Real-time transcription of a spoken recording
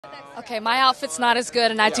Okay, my outfit's not as good,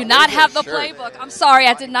 and I do not have the playbook. I'm sorry,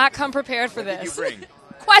 I did not come prepared for this. What did you bring?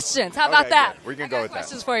 Questions. How about that? Good. We can go with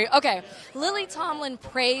questions that. for you. Okay. Lily Tomlin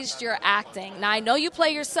praised your acting. Now, I know you play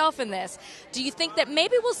yourself in this. Do you think that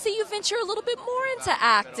maybe we'll see you venture a little bit more into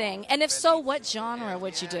acting? And if so, what genre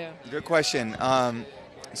would you do? Good question.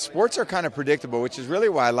 Sports are kind of predictable, which is really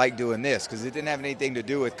why I like doing this, because it didn't have anything to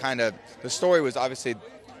do with the story was obviously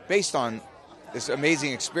based on this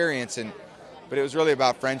amazing experience, but it was really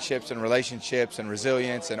about friendships and relationships and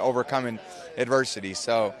resilience and overcoming adversity.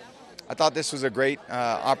 So I thought this was a great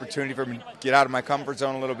opportunity for me to get out of my comfort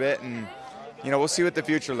zone a little bit, and we'll see what the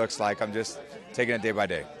future looks like. I'm just taking it day by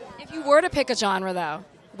day. If you were to pick a genre, though,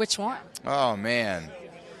 which one? Oh man,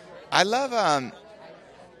 I love.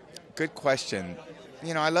 Good question.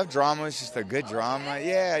 I love drama. It's just a good drama.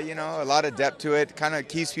 Yeah, a lot of depth to it. Kind of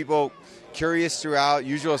keeps people curious throughout.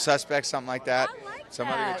 Usual Suspects, something like that. Some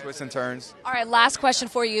other twists and turns. All right, last question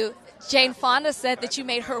for you. Jane Fonda said that you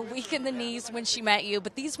made her weak in the knees when she met you,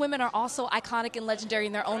 but these women are also iconic and legendary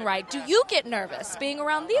in their own right. Do you get nervous being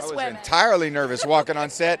around these women? I was entirely nervous walking on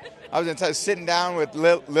set. I was sitting down with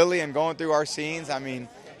Lily and going through our scenes. I mean,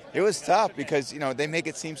 it was tough because, they make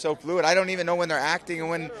it seem so fluid. I don't even know when they're acting and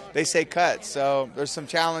when they say cut. So there's some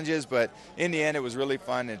challenges, but in the end, it was really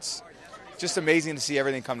fun. It's just amazing to see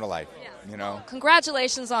everything come to life,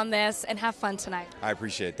 Congratulations on this, and have fun tonight. I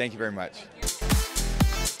appreciate it. Thank you very much.